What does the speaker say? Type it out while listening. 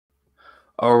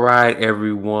All right,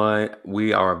 everyone.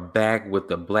 We are back with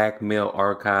the Black Male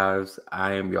Archives.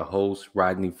 I am your host,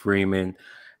 Rodney Freeman,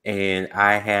 and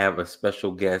I have a special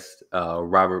guest,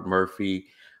 Robert Murphy,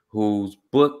 whose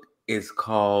book is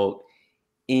called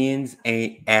Ends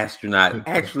Ain't Astronaut.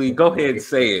 Actually, go ahead and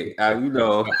say it.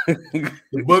 The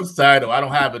book's title, I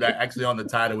don't have it actually on the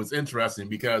title. It's interesting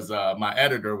because my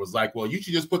editor was like, well, you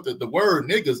should just put the word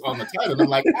niggas on the title. And I'm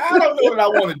like, I don't know that I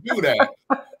want to do that.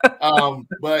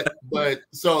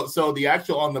 So the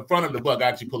actual on the front of the book, I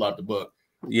actually pull out the book.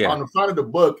 Yeah. On the front of the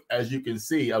book, as you can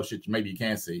see, oh shit, maybe you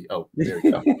can't see. Oh, there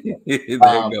you go.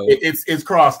 It's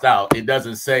crossed out. It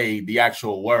doesn't say the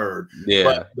actual word. Yeah.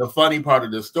 But the funny part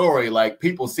of the story, like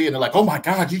people see it and they're like, "Oh my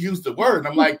God, you used the word." And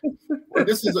I'm like, well,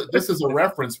 this is a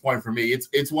reference point for me.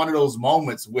 It's one of those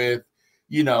moments with,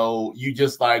 you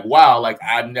just like, wow, like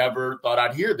I never thought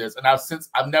I'd hear this, and my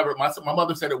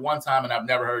mother said it one time and I've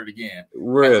never heard it again.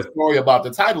 Really? And the story about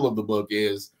the title of the book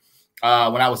is.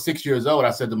 When I was 6 years old, I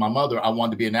said to my mother, I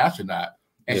wanted to be an astronaut.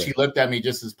 And she looked at me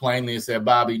just as plainly and said,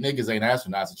 Bobby, niggas ain't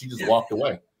astronauts. And she just walked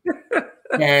away.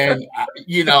 And,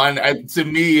 to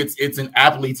me, it's an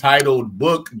aptly titled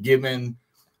book, given,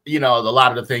 a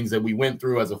lot of the things that we went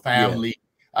through as a family,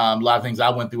 a lot of things I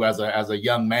went through as a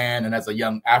young man and as a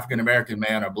young African-American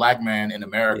man or Black man in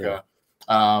America. Yeah.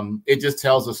 It just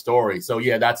tells a story. So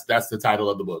yeah, that's the title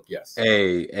of the book. Yes.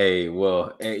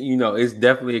 Well, it's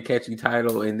definitely a catchy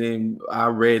title. And then I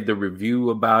read the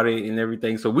review about it and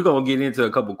everything. So we're gonna get into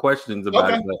a couple questions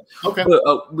about it.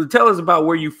 But tell us about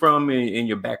where you're from and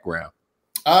your background.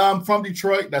 From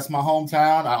Detroit. That's my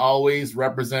hometown. I always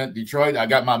represent Detroit. I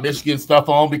got my Michigan stuff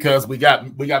on because we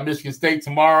got Michigan State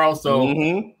tomorrow. So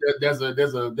there's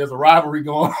a rivalry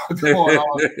going on.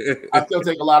 I still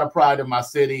take a lot of pride in my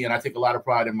city, and I take a lot of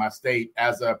pride in my state.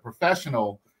 As a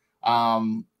professional,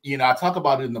 I talk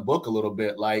about it in the book a little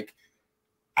bit. Like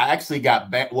I actually got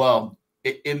back. Well,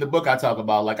 in the book I talk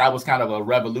about like I was kind of a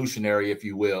revolutionary, if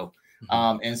you will.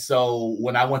 And so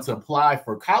when I went to apply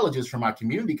for colleges for my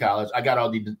community college, I got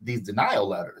all these denial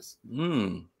letters.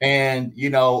 And,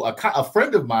 a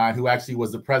friend of mine who actually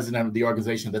was the president of the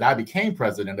organization that I became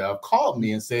president of called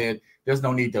me and said, there's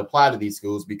no need to apply to these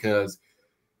schools because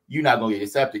you're not going to get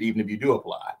accepted, even if you do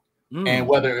apply. And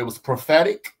whether it was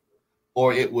prophetic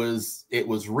or it was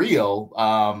real,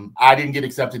 I didn't get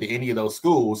accepted to any of those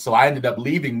schools. So I ended up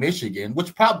leaving Michigan,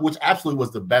 which absolutely was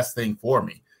the best thing for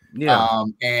me. Yeah.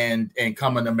 And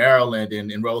coming to Maryland and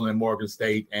enrolling in Morgan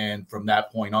State. And from that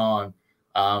point on,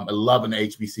 loving the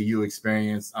HBCU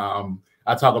experience.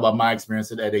 I talk about my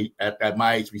experience at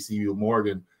my HBCU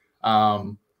Morgan.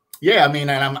 And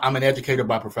I'm an educator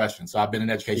by profession. So I've been in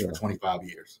education for 25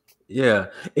 years. Yeah.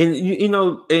 And,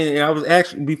 and I was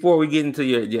actually, before we get into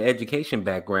your education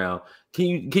background,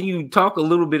 can you talk a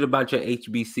little bit about your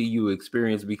HBCU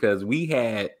experience? Because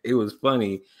it was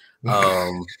funny.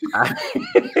 I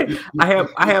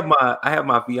have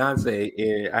my fiance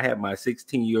and I have my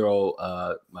 16-year-old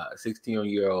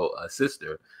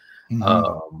sister,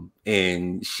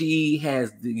 and she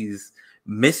has these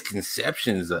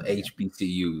misconceptions of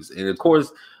HBCUs, and of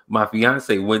course my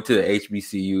fiance went to the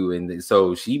HBCU, and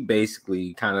so she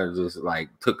basically kind of just like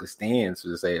took a stance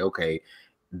to say, okay,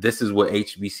 this is what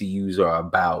HBCUs are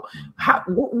about.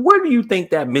 Where do you think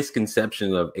that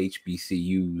misconception of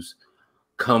HBCUs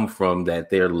come from, that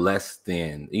they're less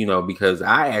than, because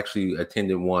I actually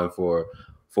attended one for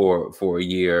a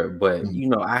year, but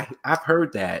I've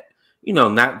heard that,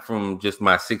 not from just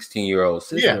my 16-year-old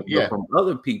sister, but from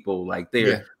other people, like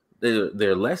they're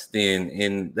less than,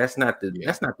 and that's not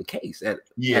the case at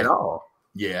all.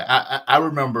 Yeah, I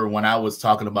remember when I was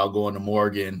talking about going to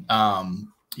Morgan,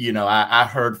 I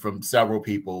heard from several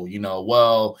people,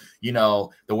 the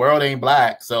world ain't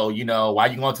black. So, why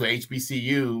you going to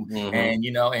HBCU? And,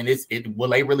 will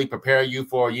they really prepare you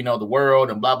for, the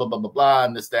world and blah, blah, blah, blah, blah,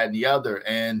 and this, that, and the other.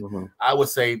 And I would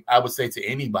say to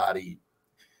anybody,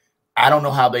 I don't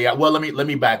know how well, let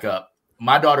me back up.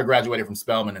 My daughter graduated from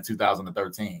Spelman in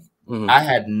 2013. I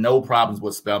had no problems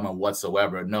with Spelman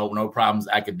whatsoever. No problems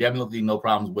academically, no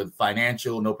problems with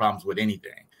financial, no problems with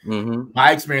anything.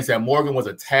 My experience at Morgan was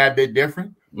a tad bit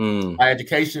different. My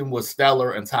education was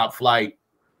stellar and top flight.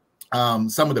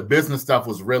 Some of the business stuff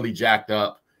was really jacked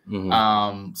up.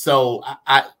 So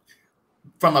I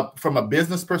from a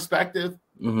business perspective,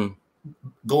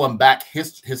 going back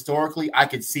historically, I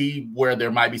could see where there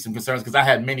might be some concerns because I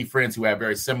had many friends who had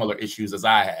very similar issues as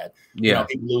I had. People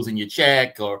losing your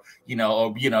check, or you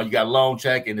got a loan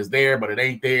check and it's there but it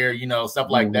ain't there,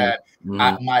 stuff like that.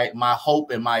 My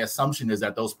hope and my assumption is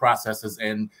that those processes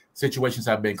and situations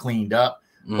have been cleaned up.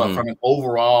 But from an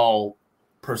overall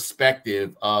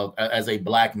perspective of as a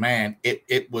Black man,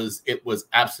 it was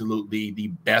absolutely the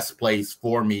best place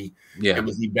for me. Yeah. It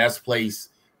was the best place.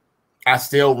 I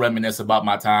still reminisce about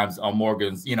my times on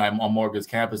Morgan's, on Morgan's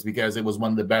campus, because it was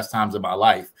one of the best times of my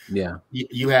life. Yeah.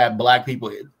 You had Black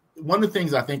people. One of the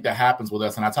things I think that happens with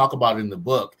us, and I talk about it in the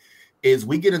book, is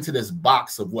we get into this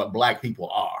box of what Black people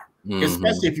are. Mm-hmm.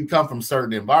 Especially if you come from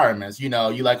certain environments,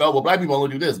 you're like, oh, well, Black people only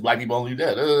do this, Black people only do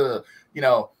that.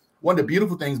 One of the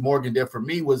beautiful things Morgan did for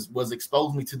me was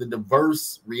expose me to the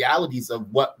diverse realities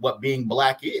of what being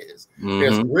Black is. Mm-hmm.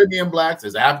 There's Caribbean Blacks,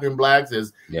 there's African Blacks,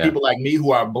 there's people like me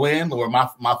who are blend, or my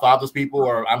father's people,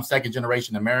 or I'm second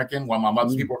generation American, while my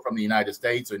mother's people are from the United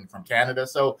States and from Canada.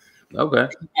 So, okay,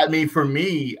 I mean, for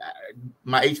me,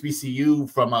 my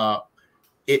HBCU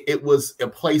it was a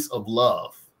place of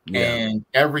love. Yeah. And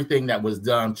everything that was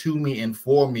done to me and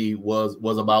for me was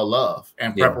about love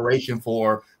and preparation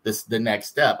for the next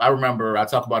step. I remember, I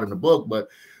talk about it in the book, but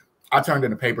I turned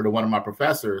in a paper to one of my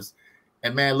professors,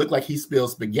 and man, it looked like he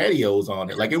spilled SpaghettiOs on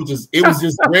it. Like it was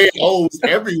just red O's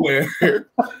everywhere.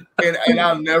 and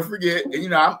I'll never forget.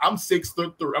 And, I'm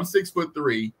 6'3". I'm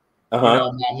 6'3".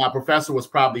 Uh-huh. My professor was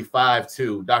probably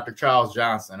 5'2", Dr. Charles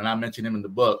Johnson, and I mentioned him in the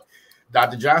book.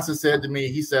 Dr. Johnson said to me,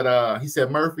 he said,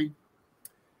 Murphy,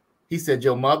 he said,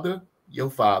 your mother, your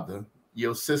father,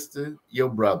 your sister, your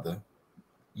brother,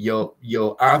 your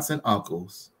aunts and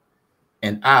uncles,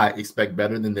 and I expect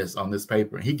better than this on this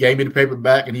paper. He gave me the paper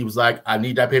back, and he was like, I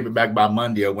need that paper back by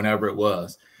Monday or whenever it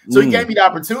was. So he gave me the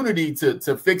opportunity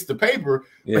to fix the paper,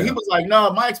 but he was like,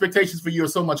 no, my expectations for you are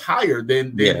so much higher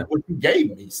than what you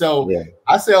gave me. So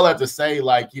I say all that to say,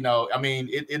 like, I mean,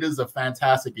 it was a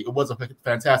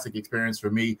fantastic experience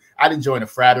for me. I didn't join a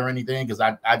frat or anything because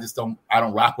I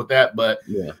don't rock with that, but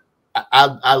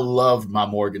I loved my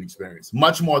Morgan experience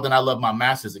much more than I loved my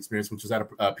master's experience, which was at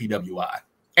a PWI.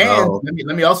 And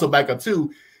let me also back up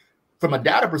too. From a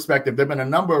data perspective, there have been a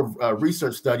number of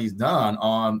research studies done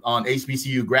on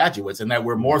HBCU graduates, and that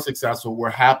we're more successful,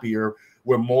 we're happier,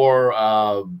 we're more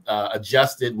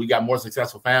adjusted, we got more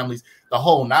successful families, the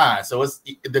whole nine. So it's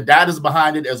the data's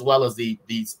behind it, as well as the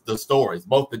stories,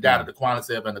 both the data, the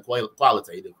quantitative and the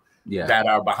qualitative that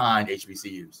are behind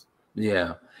HBCUs.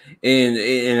 Yeah,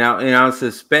 and I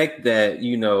suspect that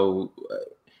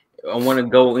I want to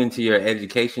go into your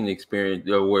education experience,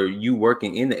 or where you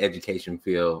working in the education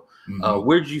field. Mm-hmm.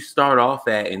 Where did you start off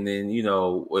at, and then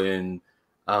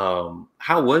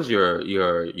how was your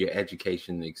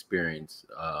education experience?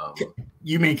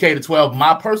 You mean K-12?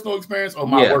 My personal experience or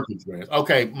my work experience?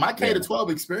 Okay, my K-12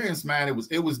 experience, man,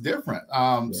 it was different.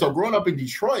 So growing up in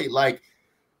Detroit, like,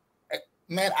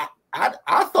 man,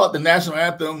 I thought the national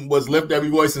anthem was "Lift Every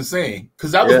Voice and Sing,"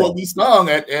 because that was what we sung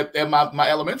at my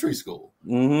elementary school.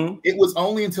 Mm-hmm. It was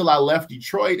only until I left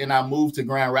Detroit and I moved to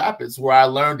Grand Rapids where I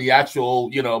learned the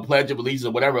actual, Pledge of Allegiance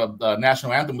or whatever the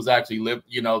national anthem was actually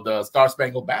the Star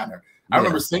Spangled Banner. I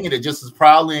remember singing it just as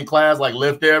proudly in class, like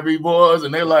 "Lift Every Voice,"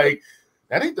 and they're like,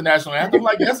 "That ain't the national anthem."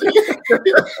 Like, that's it.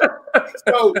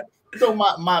 So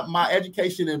my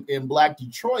education in Black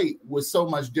Detroit was so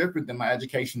much different than my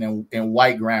education in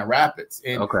white Grand Rapids.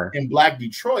 And in Black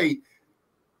Detroit,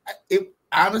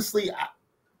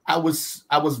 I was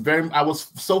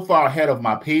so far ahead of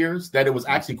my peers that it was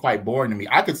actually quite boring to me.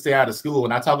 I could stay out of school,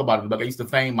 and I talk about it, but I used to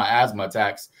feign my asthma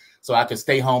attacks so I could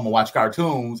stay home and watch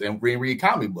cartoons and read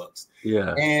comic books.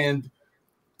 Yeah. And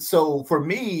so for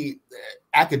me,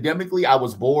 academically, I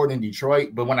was bored in Detroit,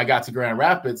 but when I got to Grand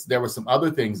Rapids, there were some other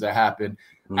things that happened.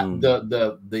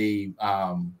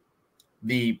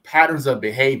 The patterns of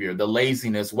behavior, the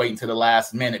laziness, waiting to the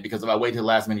last minute, because if I wait to the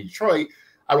last minute in Detroit,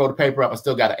 I wrote a paper up, I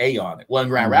still got an A on it. Well, in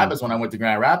Grand Rapids, when I went to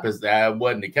Grand Rapids, that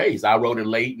wasn't the case. I wrote it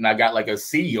late and I got like a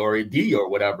C or a D or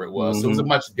whatever it was. So it was a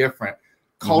much different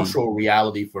cultural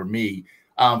reality for me.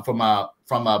 From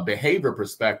a behavior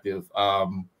perspective,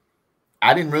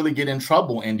 I didn't really get in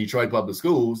trouble in Detroit public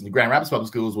schools. The Grand Rapids public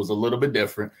schools was a little bit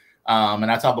different. And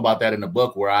I talk about that in the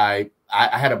book, where I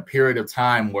had a period of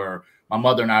time where my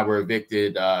mother and I were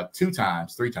evicted three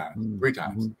times.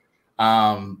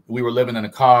 We were living in a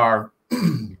car.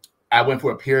 I went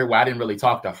for a period where I didn't really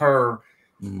talk to her.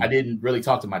 I didn't really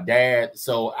talk to my dad.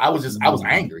 So I was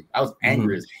angry. I was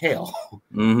angry as hell.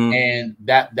 And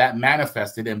that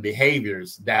manifested in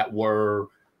behaviors that were,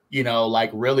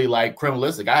 really like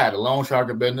criminalistic. I had a loan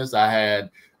sharking business. I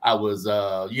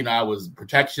was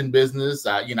protection business.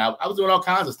 I was doing all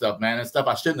kinds of stuff, man, and stuff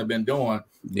I shouldn't have been doing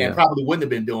and probably wouldn't have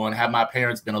been doing had my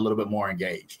parents been a little bit more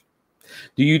engaged.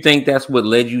 Do you think that's what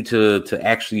led you to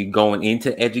actually going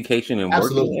into education and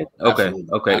working? Okay.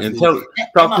 Absolutely. And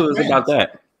talk to us about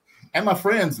that. And my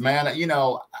friends, man,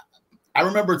 I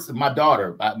remember my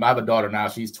daughter. I have a daughter now.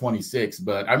 She's 26,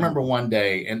 but I remember one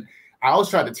day, and I always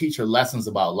try to teach her lessons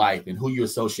about life and who you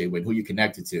associate with, who you're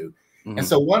connected to. Mm-hmm. And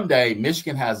so one day,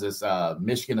 Michigan has this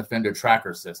Michigan offender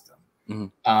tracker system.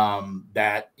 Mm-hmm.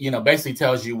 That basically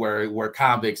tells you where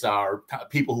convicts are,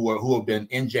 people who have been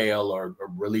in jail or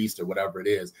released or whatever it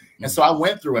is. Mm-hmm. And so I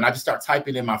went through and I just started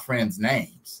typing in my friends'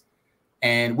 names,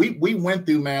 and we went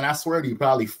through, man, I swear to you,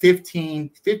 probably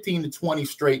 15 to 20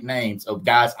 straight names of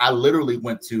guys I literally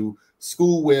went to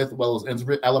school with, well, it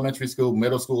was elementary school,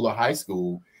 middle school, or high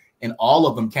school, and all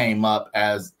of them came up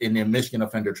as in the Michigan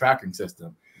offender tracking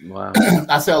system. Wow.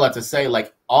 I say all that to say,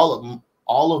 like, all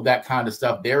of that kind of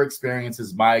stuff, their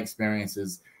experiences, my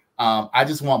experiences. I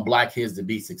just want Black kids to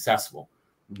be successful.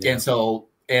 Yeah.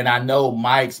 And I know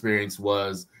my experience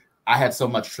was I had so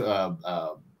much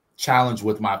challenge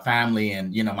with my family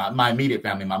and, my immediate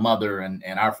family, my mother and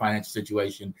our financial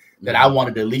situation, that I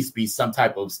wanted to at least be some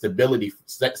type of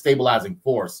stabilizing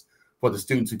force for the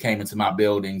students who came into my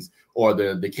buildings, or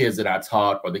the kids that I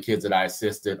taught, or the kids that I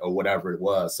assisted, or whatever it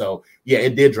was. So yeah,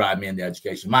 it did drive me into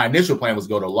education. My initial plan was to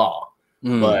go to law.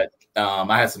 But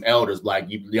I had some elders like,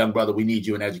 young brother, we need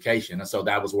you in education. And so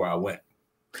that was where I went.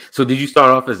 So did you start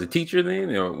off as a teacher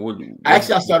then? Or what?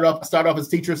 Actually, I started off as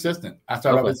teacher assistant.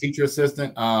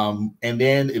 And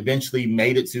then eventually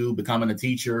made it to becoming a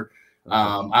teacher.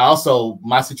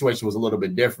 My situation was a little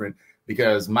bit different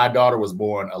because my daughter was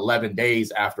born 11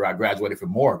 days after I graduated from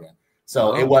Morgan.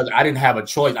 So I didn't have a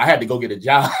choice. I had to go get a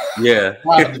job. Yeah.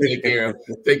 To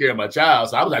take care of my child.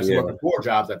 So I was actually working 4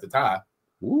 jobs at the time.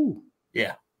 Ooh.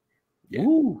 Yeah.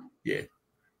 Ooh. Yeah.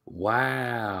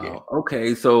 Wow. Yeah.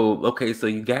 Okay. So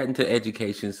you got into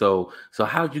education. So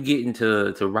how'd you get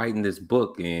into writing this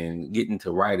book and get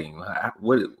into writing?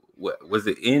 What was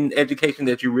it in education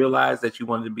that you realized that you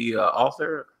wanted to be an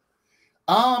author?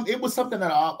 It was something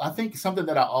that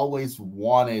I always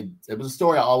wanted. It was a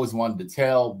story I always wanted to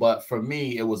tell, but for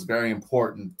me, it was very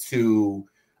important to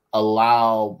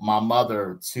allow my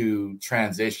mother to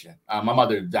transition. My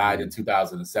mother died in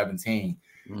 2017.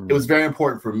 It was very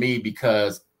important for me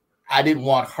because I didn't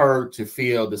want her to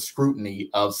feel the scrutiny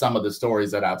of some of the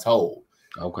stories that I told.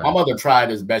 Okay. My mother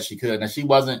tried as best she could, and she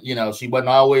wasn't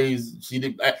always,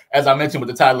 as I mentioned with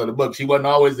the title of the book, she wasn't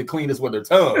always the cleanest with her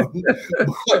tongue,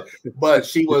 but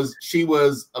she was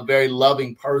a very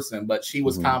loving person, but she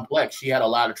was complex. She had a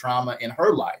lot of trauma in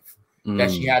her life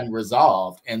that she hadn't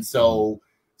resolved. And so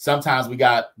sometimes we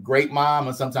got great mom,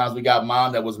 and sometimes we got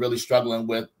mom that was really struggling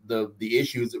with the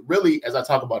issues. Really, as I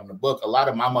talk about in the book, a lot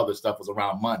of my mother's stuff was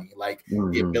around money, like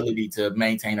the ability to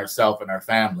maintain herself and her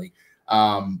family.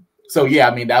 So yeah,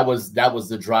 I mean, that was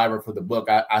the driver for the book.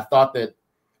 I thought that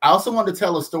I also wanted to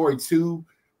tell a story too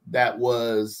that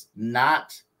was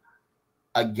not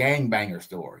a gangbanger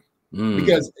story.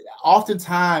 Because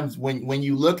oftentimes when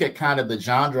you look at kind of the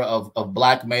genre of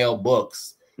Black male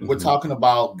books, we're talking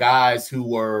about guys who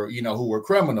were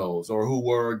criminals, or who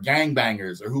were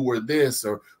gangbangers, or who were this,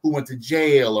 or who went to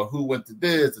jail, or who went to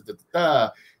this.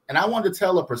 And I wanted to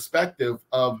tell a perspective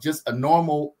of just a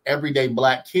normal, everyday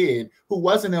Black kid who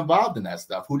wasn't involved in that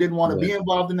stuff, who didn't want to be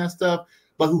involved in that stuff,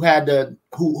 but who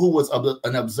was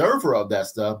an observer of that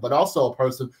stuff, but also a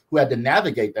person who had to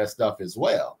navigate that stuff as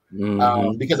well.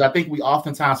 Because I think we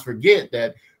oftentimes forget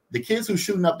that the kids who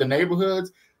shooting up the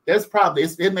neighborhoods, there's probably,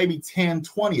 it may be 10,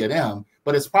 20 of them,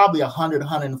 but it's probably 100,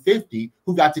 150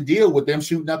 who got to deal with them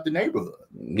shooting up the neighborhood.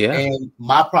 Yeah. And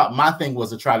my thing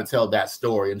was to try to tell that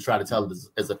story and try to tell it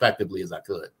as effectively as I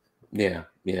could. Yeah.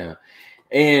 Yeah.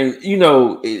 And,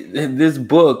 this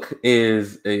book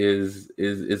is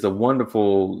a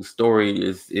wonderful story,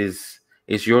 is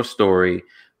your story,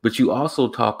 but you also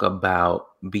talk about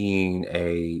being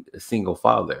a single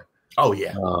father. Oh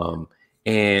yeah.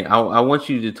 And I want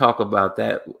you to talk about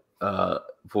that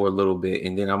for a little bit.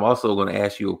 And then I'm also going to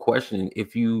ask you a question.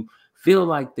 If you feel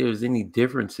like there's any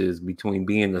differences between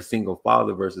being a single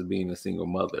father versus being a single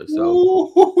mother.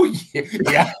 So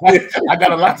yeah, I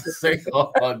got a lot to say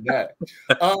on that.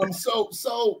 So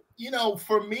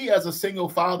for me as a single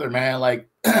father, man, like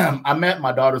I met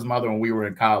my daughter's mother when we were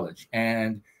in college,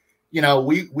 and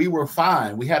we were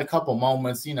fine. We had a couple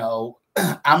moments,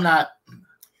 I'm not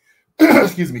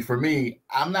excuse me, for me,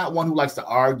 I'm not one who likes to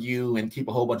argue and keep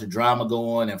a whole bunch of drama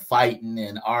going and fighting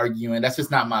and arguing. That's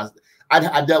just not my.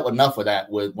 I dealt enough of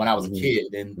that when I was a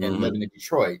kid and living in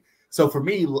Detroit. So for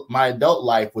me, my adult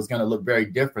life was going to look very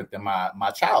different than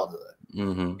my childhood.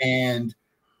 And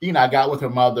I got with her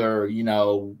mother.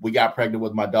 We got pregnant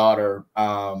with my daughter.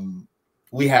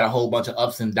 we had a whole bunch of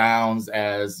ups and downs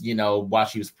as, you know, while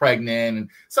she was pregnant, and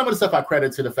some of the stuff I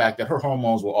credit to the fact that her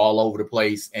hormones were all over the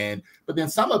place. But then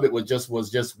some of it was just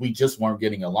we just weren't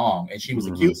getting along. And she was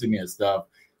accusing me of stuff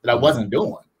that I wasn't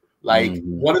doing. Like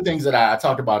one of the things that I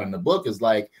talked about in the book is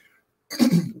like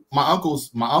my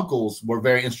uncles were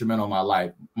very instrumental in my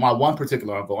life. My one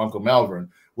particular uncle, Uncle Melvin,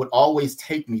 would always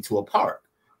take me to a park.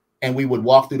 And we would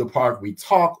walk through the park, we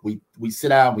talk, we sit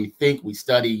down, we think, we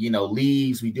study, you know,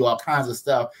 leaves, we do all kinds of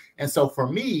stuff. And so for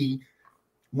me,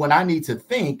 when I need to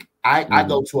think, I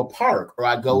go to a park or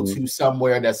I go to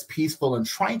somewhere that's peaceful and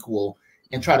tranquil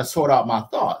and try to sort out my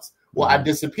thoughts. Well, I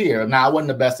disappear. Now, I wasn't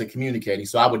the best at communicating,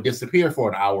 so I would disappear for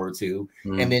an hour or two.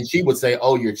 And then she would say,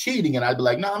 oh, you're cheating. And I'd be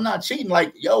like, no, I'm not cheating.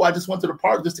 Like, yo, I just went to the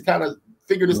park just to kind of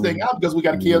figure this thing out because we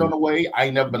got a kid on the way. I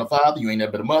ain't never been a father. You ain't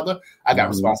never been a mother. I got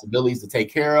responsibilities to take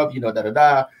care of, you know,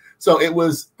 So it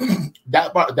was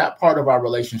that part of our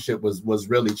relationship was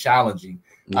really challenging.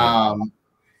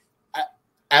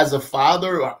 As a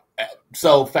father,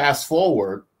 so fast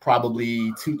forward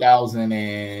probably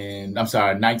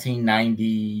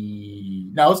 1990.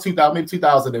 No, it's 2000, maybe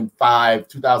 2005,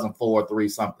 2004, 3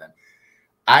 something.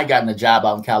 I got a job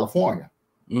out in California.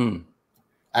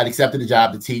 I'd accepted a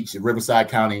job to teach at Riverside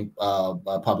County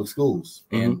Public Schools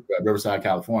in Riverside,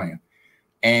 California.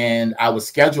 And I was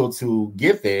scheduled to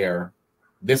get there.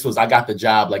 I got the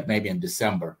job like maybe in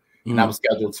December. And I was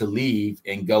scheduled to leave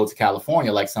and go to California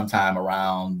like sometime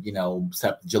around, you know,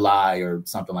 July or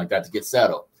something like that to get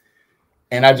settled.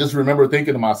 And I just remember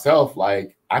thinking to myself,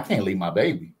 like, I can't leave my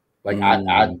baby. Like,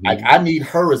 I need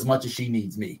her as much as she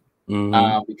needs me.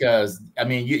 Because, I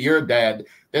mean, you're a dad.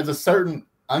 There's a certain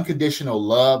unconditional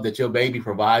love that your baby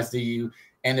provides to you,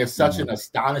 and there's such an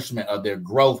astonishment of their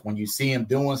growth when you see them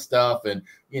doing stuff, and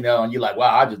you know, and you're like,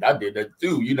 wow, I did that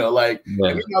too, you know, like me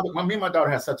and my daughter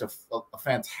has such a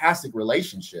fantastic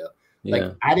relationship.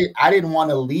 Like I didn't want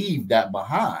to leave that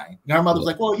behind. And her mother was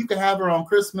like, well, you can have her on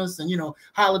Christmas and, you know,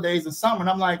 holidays and summer, and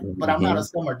I'm like, but I'm not a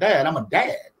summer dad, I'm a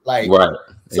dad. Like,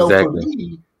 so for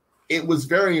me, it was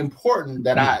very important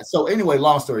that so anyway,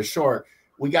 long story short,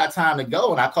 we got time to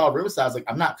go. And I called Riverside. I was like,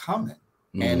 I'm not coming.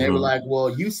 And they were like,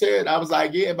 well, you said. I was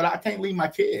like, yeah, but I can't leave my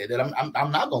kid. And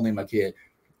I'm not going to leave my kid.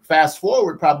 Fast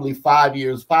forward probably 5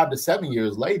 to 7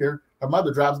 years later, her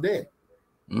mother drops dead.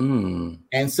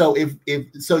 And so if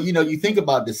you know, you think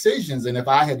about decisions, and if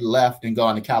I had left and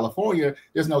gone to California,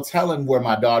 there's no telling where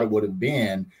my daughter would have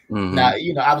been. Now,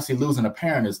 you know, obviously losing a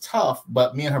parent is tough,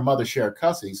 but me and her mother share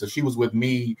custody. So she was with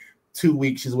me 2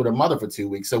 weeks. She's with her mother for 2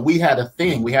 weeks. So we had a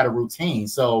thing, we had a routine.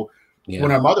 So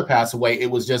when her mother passed away, it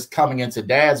was just coming into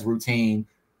dad's routine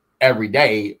every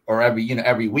day or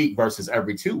every week versus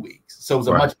every 2 weeks. So it was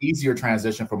a much easier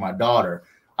transition for my daughter.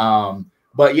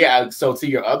 But yeah, so to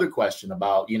your other question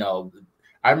about, you know,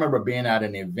 I remember being at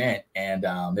an event, and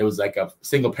it was like a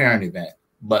single parent event,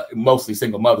 but mostly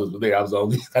single mothers were there. I was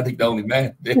the only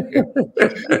man there.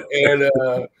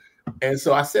 And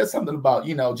so I said something about,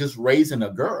 you know, just raising a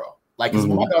girl. Like, because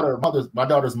my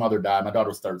daughter's mother died. My daughter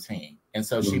was 13. And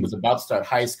so she was about to start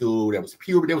high school. There was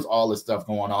puberty. There was all this stuff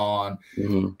going on.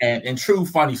 And true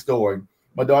funny story,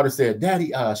 my daughter said,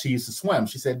 Daddy, she used to swim.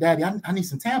 She said, Daddy, I need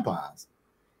some tampons.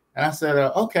 And I said,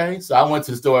 okay. So I went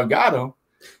to the store and got them.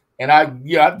 And I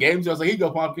gave them to her. I was like, here you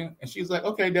go, Pumpkin. And she was like,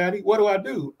 okay, Daddy, what do I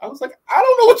do? I was like, I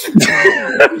don't know what you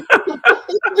do.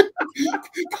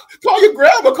 Call your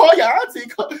grandma, call your auntie,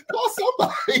 call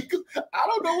somebody. I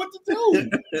don't know what to do.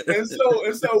 And so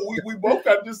we both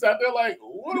got just sat there like,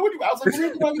 what do we do? I was like, what are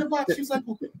you talking about? She was like,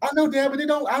 well, I know, Dad, but I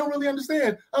don't really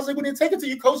understand. I was like, well, then take it to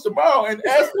your coach tomorrow and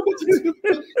ask them what to do.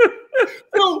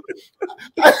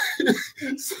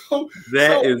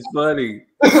 That is funny.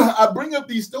 I bring up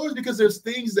these stories because there's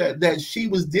things that she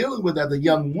was dealing with as a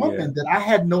young woman that I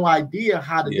had no idea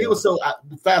how to deal with. So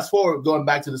fast forward, going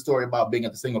back to the story about being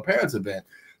at the single parents event.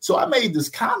 So I made this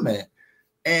comment,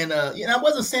 and you know, I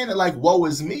wasn't saying it like, woe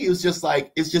is me. It's just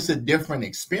like, it's just a different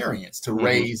experience to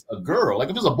raise a girl. Like,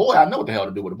 if it's a boy, I know what the hell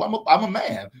to do with it. I'm a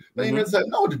man, but even if I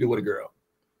know what to do with a girl.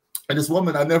 And this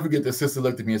woman, I never forget, this sister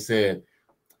looked at me and said,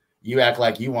 you act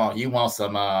like you want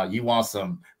some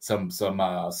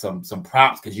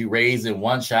props because you raising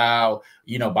one child,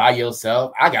 you know, by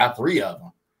yourself. I got 3 of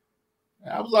them.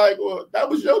 And I was like, well, that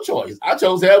was your choice. I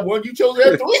chose to have 1. You chose to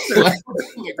have 3. Like,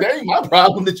 that ain't my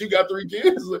problem that you got 3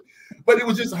 kids. But it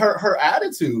was just her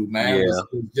attitude, man, was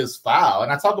just foul.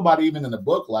 And I talk about it even in the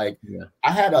book. Like,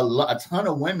 I had a ton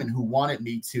of women who wanted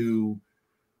me to.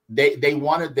 They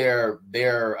wanted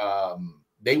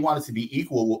they wanted to be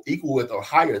equal with or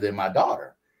higher than my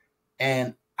daughter.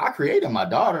 And I created my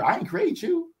daughter. I didn't create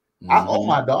you. I owe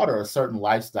my daughter a certain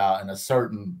lifestyle and a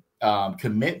certain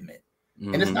commitment.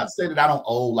 And it's not to say that I don't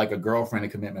owe like a girlfriend a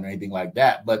commitment or anything like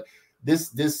that, but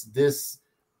this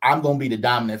I'm gonna be the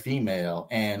dominant female,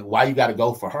 and why you got to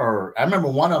go for her? I remember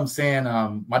one of them saying,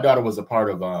 my daughter was a part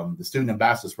of the student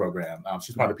ambassadors program.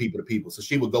 She's part of People to People, so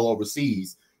she would go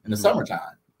overseas in the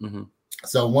summertime.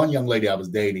 So one young lady I was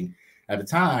dating at the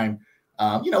time,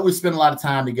 we spent a lot of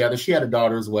time together. She had a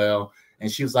daughter as well,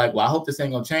 and she was like, "Well, I hope this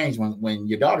ain't gonna change when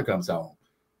your daughter comes home."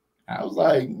 I was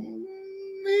like,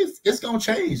 it's gonna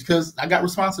change because I got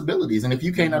responsibilities, and if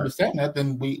you can't understand that,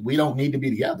 then we don't need to be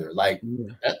together. Like,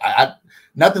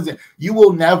 you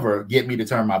will never get me to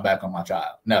turn my back on my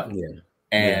child, never.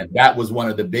 And that was one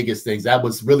of the biggest things that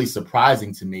was really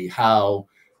surprising to me, how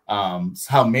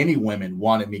many women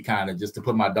wanted me kind of just to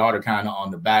put my daughter kind of on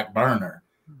the back burner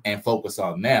and focus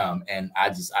on them, and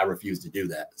I refuse to do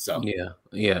that. So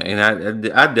and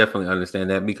I definitely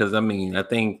understand that, because I mean, I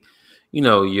think, you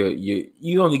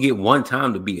only get one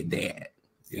time to be a dad.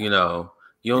 You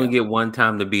only get one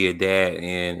time to be a dad,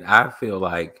 and I feel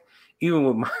like even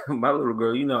with my little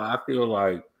girl, I feel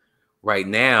like right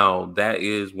now that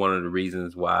is one of the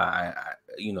reasons why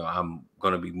I'm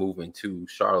going to be moving to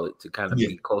Charlotte to kind of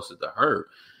be closer to her,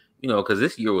 because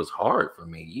this year was hard for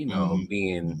me,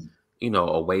 being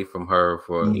away from her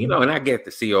for and I get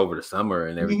to see her over the summer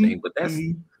and everything, but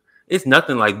it's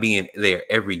nothing like being there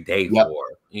every day for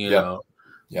her,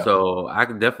 So I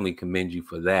can definitely commend you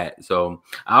for that. So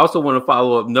I also want to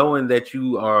follow up, knowing that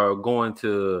you are going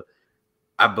to,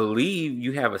 I believe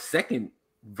you have a second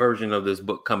version of this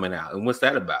book coming out, and what's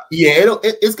that about?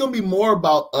 It's going to be more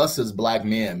about us as Black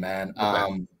men, man.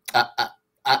 Okay.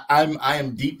 I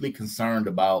am deeply concerned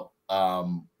about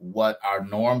what our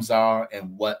norms are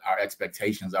and what our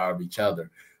expectations are of each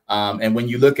other. And when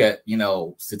you look at,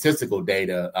 statistical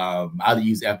data, I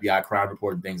use FBI crime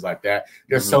report and things like that.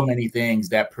 There's so many things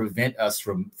that prevent us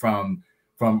from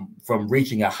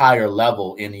reaching a higher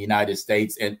level in the United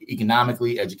States, and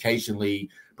economically, educationally,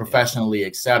 professionally,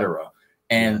 etc.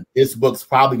 And this book's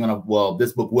probably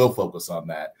this book will focus on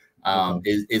that.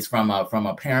 It's from a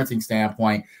parenting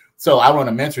standpoint. So I run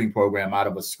a mentoring program out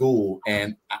of a school,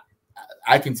 and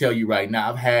I can tell you right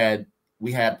now,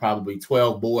 we had probably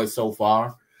 12 boys so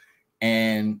far.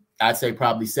 And I'd say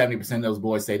probably 70% of those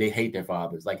boys say they hate their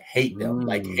fathers, like hate them,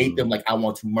 like I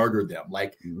want to murder them,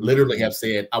 like literally have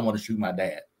said, I want to shoot my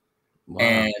dad. Wow.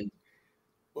 And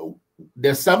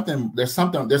there's something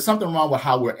wrong with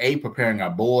how we're preparing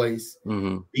our boys,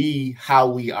 B, how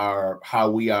we are,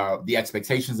 the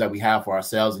expectations that we have for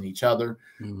ourselves and each other.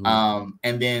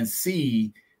 And then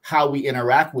C, how we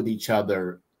interact with each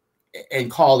other and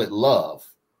call it love.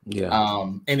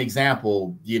 An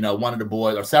example, one of the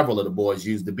boys or several of the boys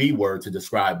use the B word to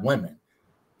describe women,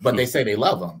 but they say they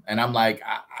love them. And I'm like,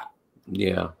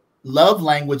 love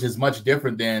language is much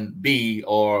different than B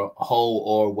or hoe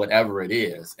or whatever it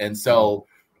is. And so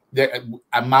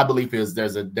my belief is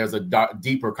there's a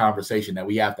deeper conversation that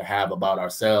we have to have about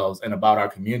ourselves and about our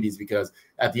communities, because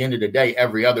at the end of the day,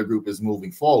 every other group is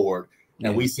moving forward,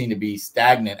 and we seem to be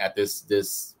stagnant at this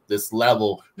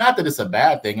level. Not that it's a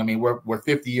bad thing. I mean, we're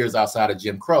 50 years outside of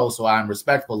Jim Crow, so I'm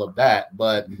respectful of that.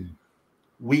 But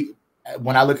when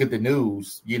I look at the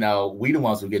news, we the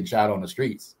ones who get shot on the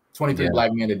streets. 23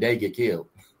 Black men a day get killed.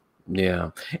 Yeah.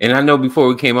 And I know before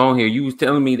we came on here, you was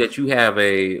telling me that you have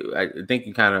I think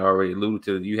you kind of already alluded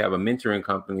to, you have a mentoring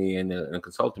company and a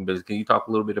consulting business. Can you talk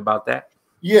a little bit about that?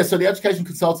 Yeah, so the education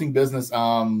consulting business, the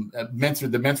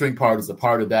mentoring part is a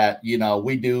part of that.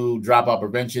 We do dropout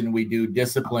prevention, we do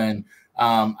discipline.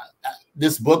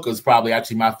 This book is probably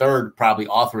actually my third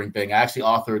authoring thing. I actually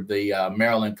authored the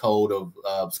Maryland Code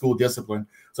of School Discipline.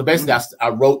 So basically, I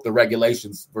wrote the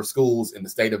regulations for schools in the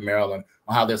state of Maryland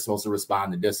on how they're supposed to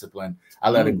respond to discipline. I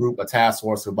led a task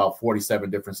force of about 47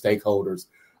 different stakeholders.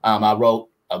 I wrote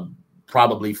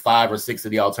probably 5 or 6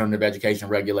 of the alternative education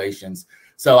regulations.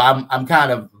 So I'm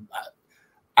kind of,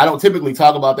 I don't typically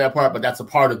talk about that part, but that's a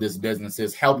part of this business,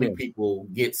 is helping people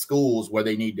get schools where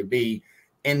they need to be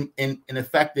in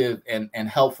effective and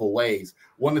helpful ways.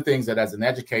 One of the things that as an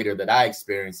educator that I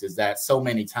experience is that so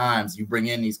many times you bring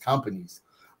in these companies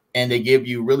and they give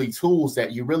you really tools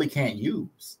that you really can't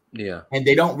use. Yeah. And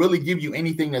they don't really give you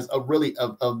anything that's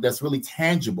that's really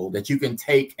tangible that you can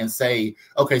take and say,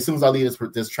 okay, as soon as I leave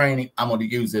this training, I'm going to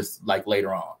use this like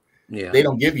later on. Yeah. They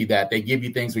don't give you that. They give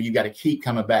you things where you got to keep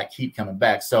coming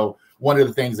back. So one of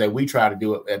the things that we try to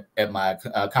do at my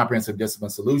Comprehensive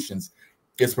Discipline Solutions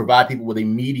is provide people with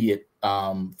immediate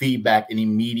feedback and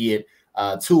immediate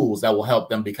tools that will help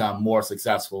them become more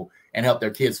successful and help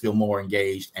their kids feel more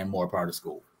engaged and more part of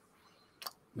school.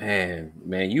 Man,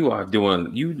 you are doing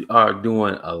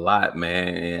a lot,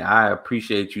 man, and I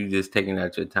appreciate you just taking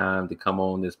out your time to come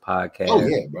on this podcast. Oh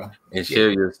yeah, bro, and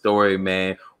share your story,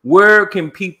 man. Where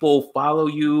can people follow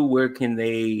you? Where can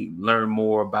they learn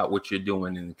more about what you're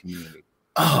doing in the community?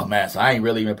 Oh man, so I ain't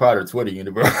really even part of the Twitter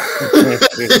universe.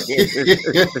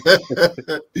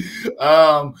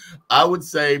 I would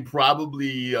say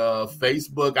probably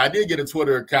Facebook. I did get a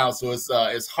Twitter account, so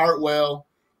it's Hartwell,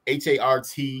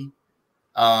 HART,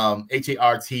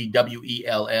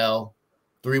 HARTWELL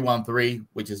 313,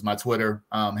 which is my Twitter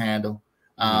handle.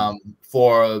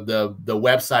 For the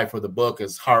website for the book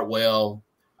is Hartwell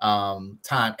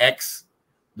time X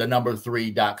the number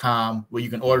 3.com, where you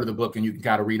can order the book and you can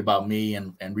kind of read about me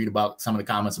and read about some of the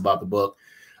comments about the book.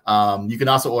 You can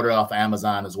also order it off of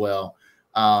Amazon as well.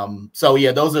 So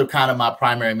yeah, those are kind of my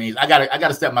primary means. I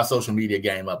gotta step my social media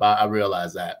game up. I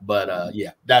realize that, but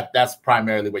yeah, that's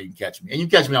primarily where you can catch me, and you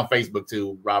can catch me on Facebook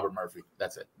too, Robert Murphy.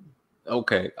 That's it.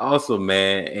 Okay, awesome,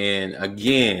 man. And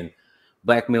again,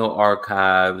 Black Male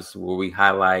Archives, where we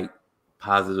highlight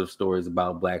positive stories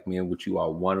about Black men, which you are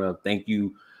one of. Thank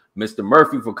you, Mr.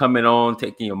 Murphy, for coming on,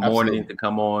 taking your morning to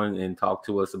come on and talk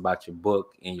to us about your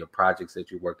book and your projects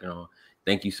that you're working on.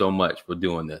 Thank you so much for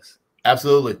doing this.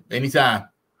 Absolutely. Anytime.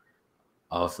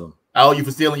 Awesome. I owe you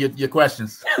for stealing your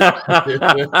questions.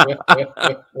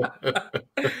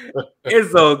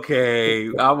 It's okay.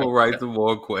 I'm going to write some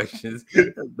more questions.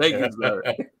 Thank you, sir.